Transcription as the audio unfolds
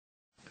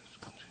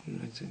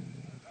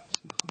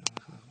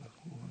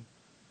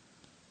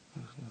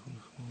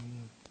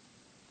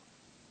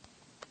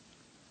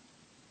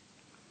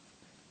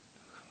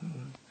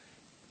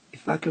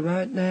If I could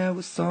write now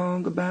a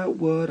song about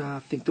what I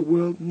think the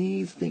world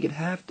needs, I think it'd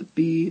have to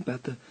be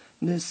about the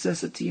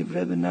necessity of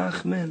Rebbe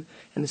Nachman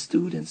and the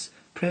students'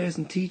 prayers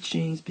and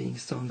teachings being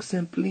sung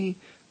simply,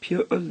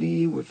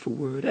 purely, word for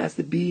word as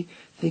to be.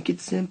 Think it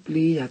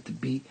simply have to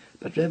be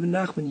about Rebbe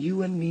Nachman,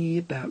 you and me,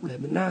 about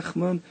Rebbe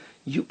Nachman,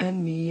 you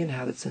and me, and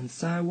how that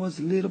since I was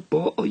a little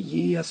boy,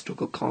 I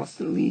struggled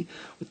constantly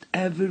with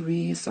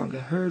every song I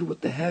heard.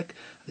 What the heck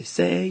are they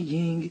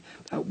saying?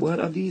 About what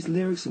are these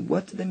lyrics and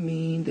what do they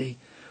mean?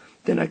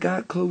 Then I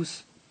got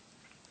close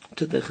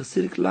to the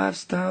Hasidic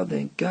lifestyle,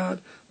 thank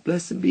God,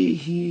 blessed be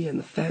He, and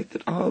the fact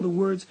that all the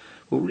words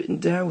were written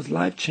down was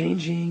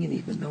life-changing, and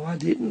even though I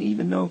didn't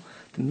even know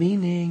the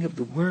meaning of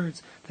the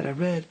words that I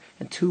read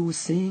and too was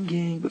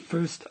singing, but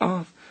first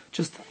off,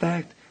 just the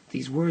fact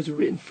these words were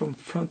written from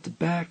front to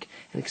back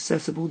and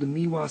accessible to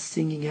me while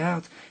singing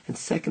out, and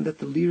second that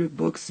the lyric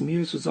book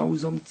Smears was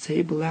always on the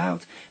table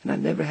out, and I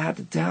never had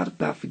to doubt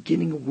about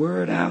forgetting a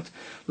word out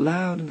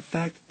loud, and the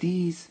fact that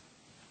these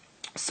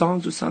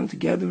songs were sung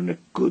together in a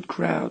good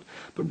crowd,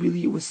 but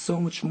really it was so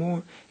much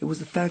more. It was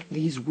the fact that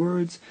these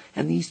words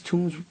and these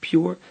tunes were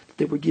pure, that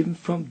they were given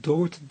from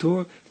door to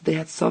door, that they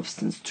had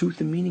substance,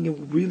 truth, and meaning, and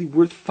were really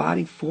worth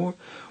fighting for.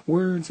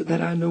 Words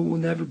that I know will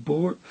never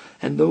bore,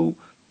 and though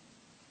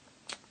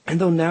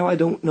now I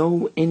don't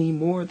know any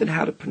more than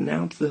how to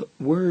pronounce the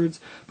words,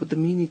 but the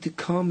meaning to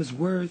come is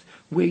worth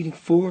waiting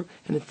for,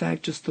 and in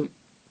fact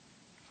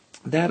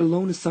that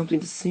alone is something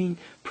to sing,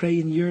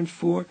 pray, and yearn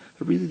for,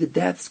 but really the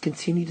depths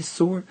continue to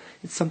soar.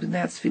 It's something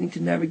that's fitting to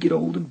never get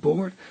old and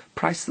bored,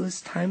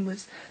 priceless,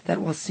 timeless, that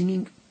while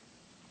singing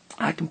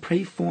I can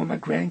pray for my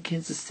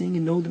grandkids to sing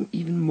and know them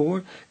even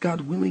more,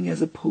 God willing,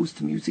 as opposed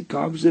to music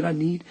garbage that I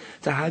need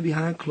to hide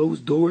behind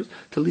closed doors,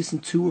 to listen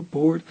to or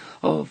bored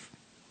of.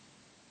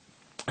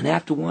 And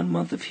after 1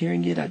 month of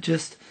hearing it, I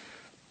just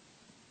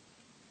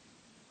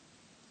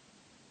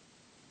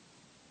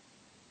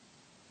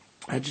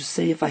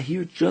say, if I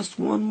hear just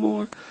one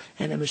more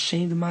and I'm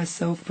ashamed of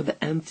myself for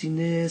the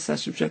emptiness I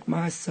subject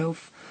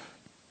myself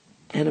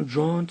and I'm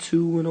drawn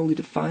to, and only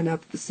to find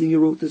out that the singer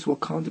wrote this while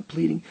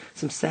contemplating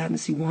some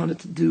sadness he wanted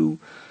to do.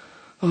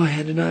 Oh, I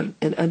ended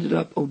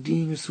up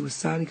ODing or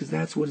suiciding, because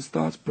that's what his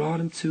thoughts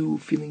brought him to,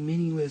 feeling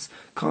meaningless,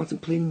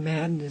 contemplating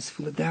madness,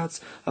 full of doubts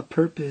of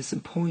purpose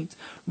and point,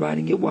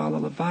 writing it while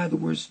halvai, the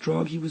worst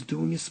drug he was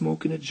doing is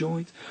smoking a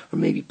joint, or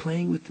maybe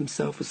playing with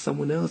himself or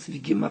someone else, if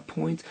you get my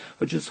point,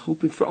 or just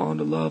hoping for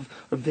honor, love,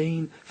 or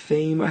vain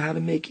fame, or how to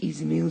make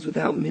easy meals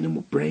without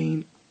minimal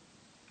brain.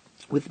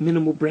 With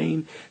minimal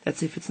brain,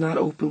 that's if it's not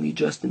openly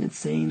just an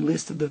insane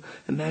list of the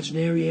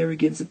imaginary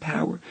arrogance and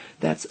power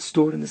that's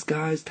stored in this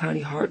guy's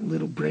tiny heart and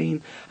little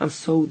brain. I'm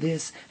so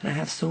this, and I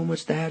have so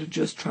much that, of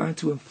just trying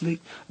to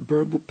inflict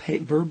verbal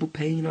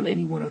pain on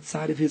anyone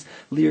outside of his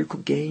lyrical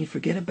gain.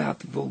 Forget about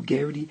the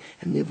vulgarity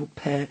and nivell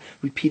peh,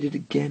 repeat it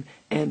again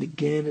and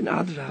again, and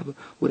adrabah,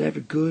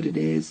 whatever good it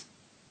is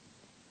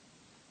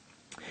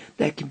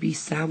that can be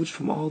salvaged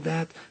from all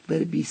that,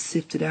 let it be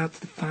sifted out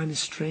to the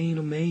finest strain,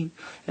 omaaiiinnn.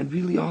 And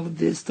really all of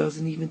this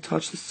doesn't even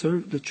touch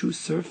the true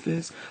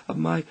surface of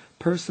my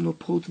personal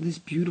pull to this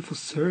beautiful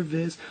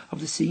service of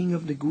the singing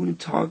of Nagun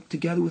talk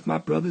together with my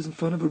brothers in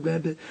front of a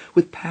rebbe,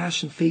 with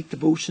passion, faith,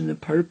 devotion,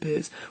 and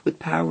purpose, with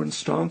power and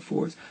strong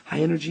force, high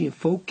energy and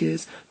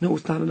focus. No,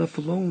 it's not enough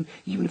alone,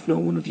 even if no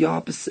one of the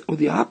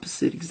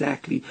opposite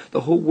exactly,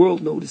 the whole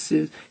world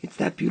notices. It's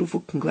that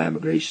beautiful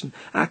conglomeration,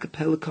 a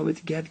cappella coming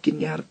together,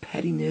 getting out of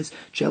pettiness,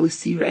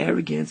 jealousy, or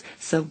arrogance,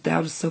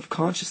 self-doubt, or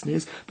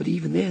self-consciousness. But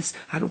even this,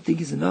 I don't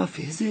think is enough,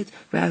 is it?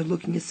 Rather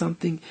looking at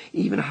something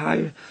even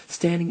higher,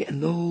 standing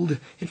ennobled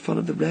in front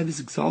of the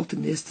rebbe's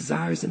exaltedness,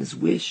 desires, and his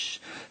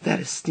wish, that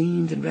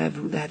esteem and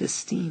reverence,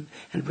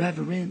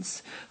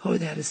 or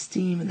that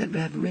esteem and that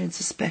reverence,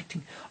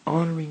 suspecting,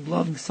 honoring,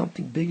 loving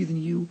something bigger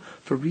than you,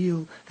 for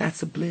real,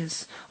 that's a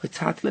bliss. Like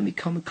Tati, let me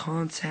come in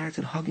contact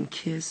and hug and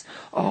kiss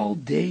all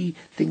day,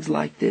 things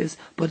like this,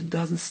 but it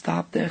doesn't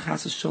stop there,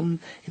 chas v'sholom,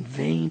 in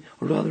vain,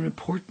 or other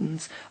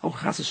importance, or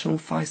chas v'sholom,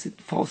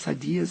 false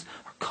ideas,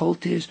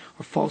 cultish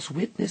or false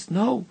witness.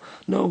 No,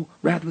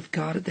 rather with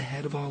God at the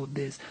head of all of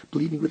this,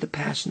 believing with a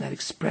passion that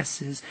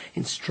expresses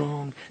in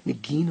strong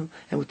negina,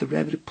 and with the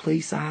rebbe to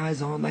place eyes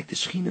on like the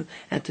shechina,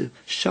 and to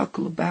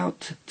shuckle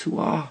about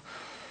to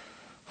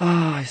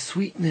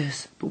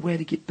sweetness, but where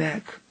to get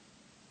back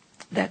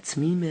that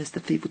tmimis, the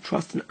faithful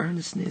trust and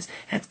earnestness,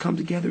 had to come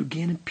together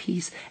again in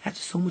peace after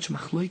so much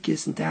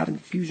machloikis and doubt and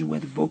confusion,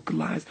 whether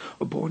vocalized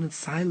or born in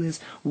silence,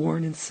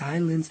 worn in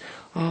silence.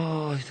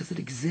 Oh, does it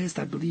exist?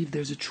 I believe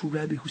there's a true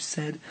rebbe who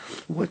said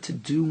what to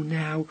do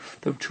now,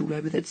 the true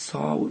rebbe that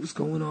saw what was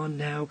going on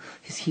now,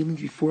 his healing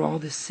before all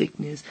this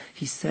sickness.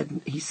 He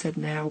said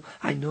now,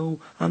 I know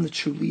I'm the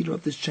true leader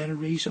of this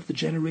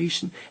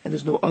generation, and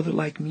there's no other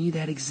like me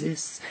that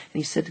exists. And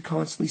he said to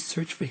constantly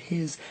search for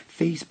his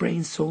face,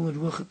 brain, soul, and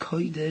ruach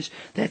HaKodesh.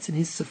 That's in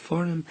his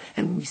seforim,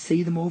 and when we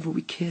say them over,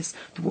 we kiss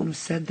the one who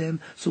said them.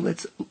 So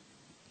let's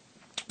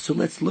So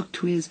let's look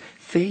to his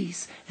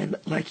face, and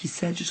like he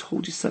said, just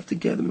hold yourself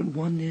together in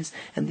oneness.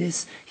 And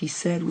this, he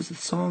said, was the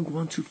song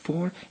 1, 2,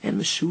 4, and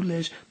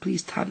Meshulesh.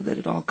 Please, Tata, let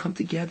it all come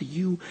together.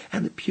 You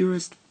and the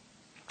purest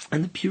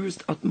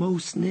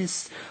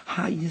utmostness,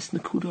 highest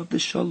nakuda of the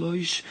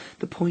shalosh,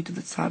 the point of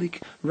the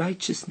tzaddik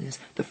righteousness,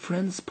 the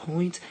friend's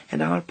point,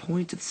 and our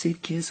point of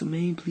tzidkis.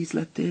 Umain, please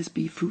let this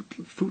be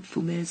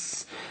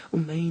fruitfulness.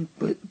 Umain,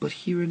 but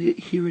here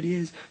it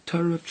is,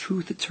 Torah of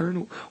truth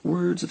eternal,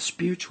 words of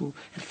spiritual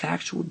and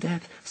factual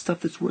depth,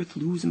 stuff that's worth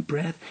losing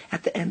breath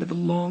at the end of a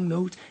long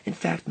note. In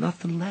fact,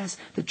 nothing less,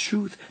 the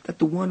truth that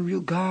the one real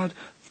God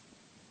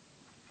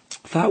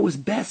thought was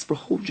best for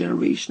whole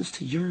generations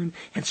to yearn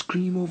and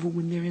scream over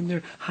when they're in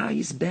their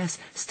highest best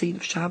state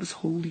of Shabbos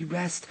holy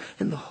rest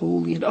and the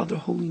holy and other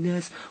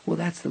holiness. Well,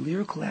 that's the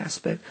lyrical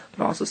aspect,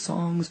 but also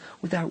songs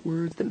without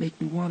words that make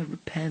me want to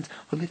repent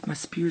or lift my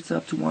spirits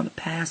up to want to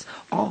pass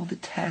all the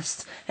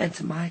tests and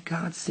to my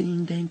God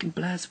sing, thank and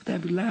bless with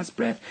every last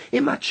breath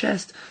in my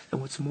chest. And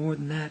what's more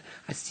than that,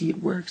 I see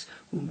it works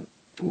when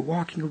we're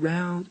walking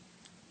around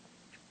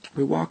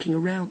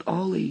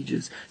all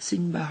ages,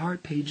 singing by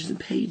heart pages and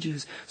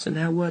pages. So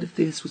now what if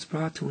this was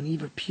brought to an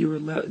even purer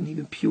level,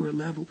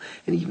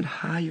 an even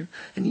higher,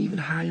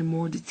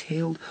 more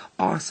detailed,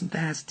 awesome,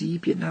 vast,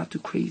 deep, yet not too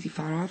crazy,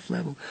 far off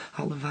level.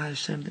 Halvai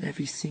Hashem, that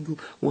every single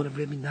one of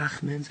Rebbe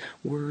Nachman's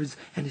words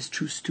and his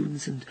true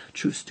students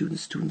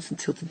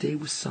until today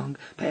was sung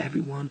by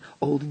everyone,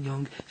 old and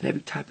young, and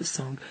every type of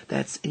song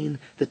that's in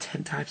the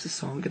 10 types of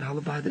song, and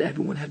halvai that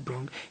everyone had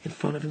brung in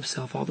front of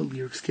himself, all the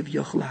lyrics, give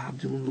Yochel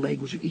Abdul in the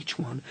language of each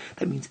one.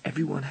 That means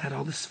everyone had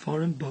all the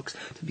seforim books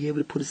to be able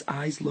to put his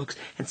eyes, looks,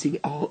 and sing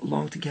it all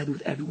along together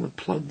with everyone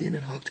plugged in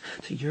and hooked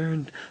to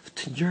yearn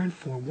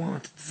for,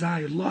 want,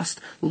 desire,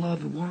 lust,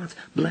 love, and want,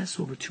 bless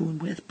over to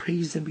and with,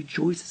 praise and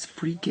rejoice as a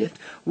free gift,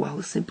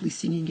 while simply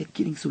singing it,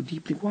 getting so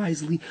deeply,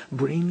 wisely,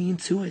 brainly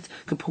into it,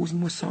 composing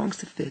more songs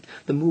to fit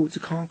the mood,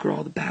 to conquer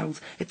all the battles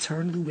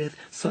eternally with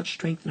such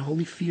strength and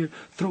holy fear,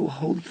 throw a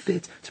holy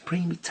fit, to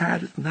pray me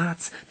tied with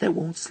knots that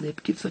won't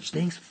slip, give such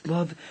thanks with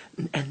love,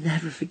 and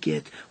never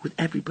forget, with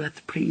every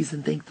breath praise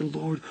and thank the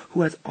Lord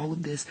who has all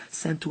of this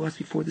sent to us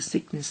before the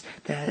sickness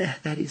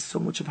that is so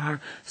much of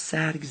our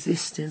sad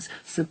existence,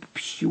 simple,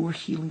 pure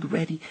healing,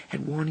 ready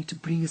and wanting to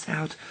bring us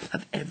out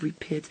of every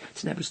pit,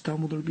 to never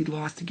stumble or be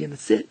lost again.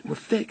 That's it, we're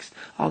fixed.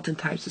 All 10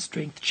 types of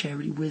strength,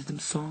 charity, wisdom,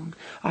 song,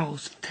 all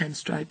 10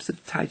 types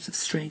of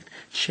strength,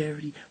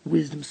 charity,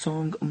 wisdom,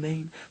 song,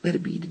 omaaiiinnn. Let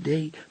it be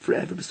today,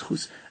 forever,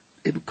 bezH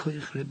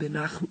rebbe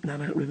nachman,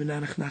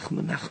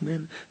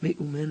 nachman,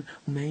 meuman,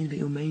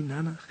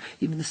 nanach.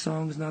 Even the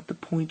song is not the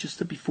point, just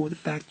the before the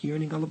fact,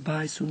 yearning,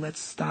 halvai. Soon let's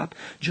stop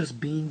just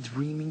being,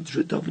 dreaming.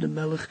 David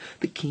Melech,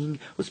 the king,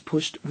 was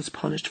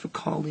punished for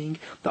calling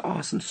the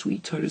awesome,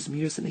 sweet toirahs,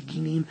 miras, and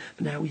aginnim.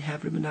 But now we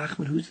have Rebbe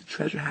Nachman, who's the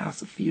treasure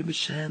house of fear of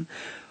Hashem.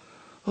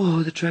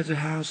 Oh, the treasure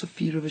house of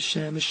fear of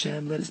Hashem,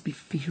 Hashem, let us be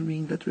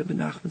fearing that Rebbe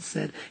Nachman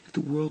said, if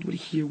the world would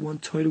hear one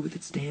torah with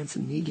its dance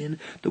and niggin,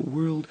 the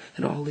world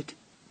and all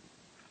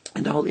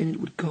in it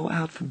would go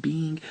out from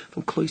being,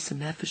 from klois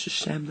and nefesh.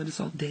 Hashem, let us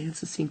all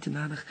dance and sing to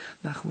nanach,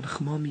 nachman,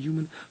 nachman,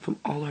 meuman, from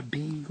all our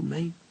being.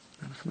 Umaaiinnn.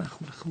 Nanach,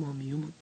 nachman, nachman, meuman.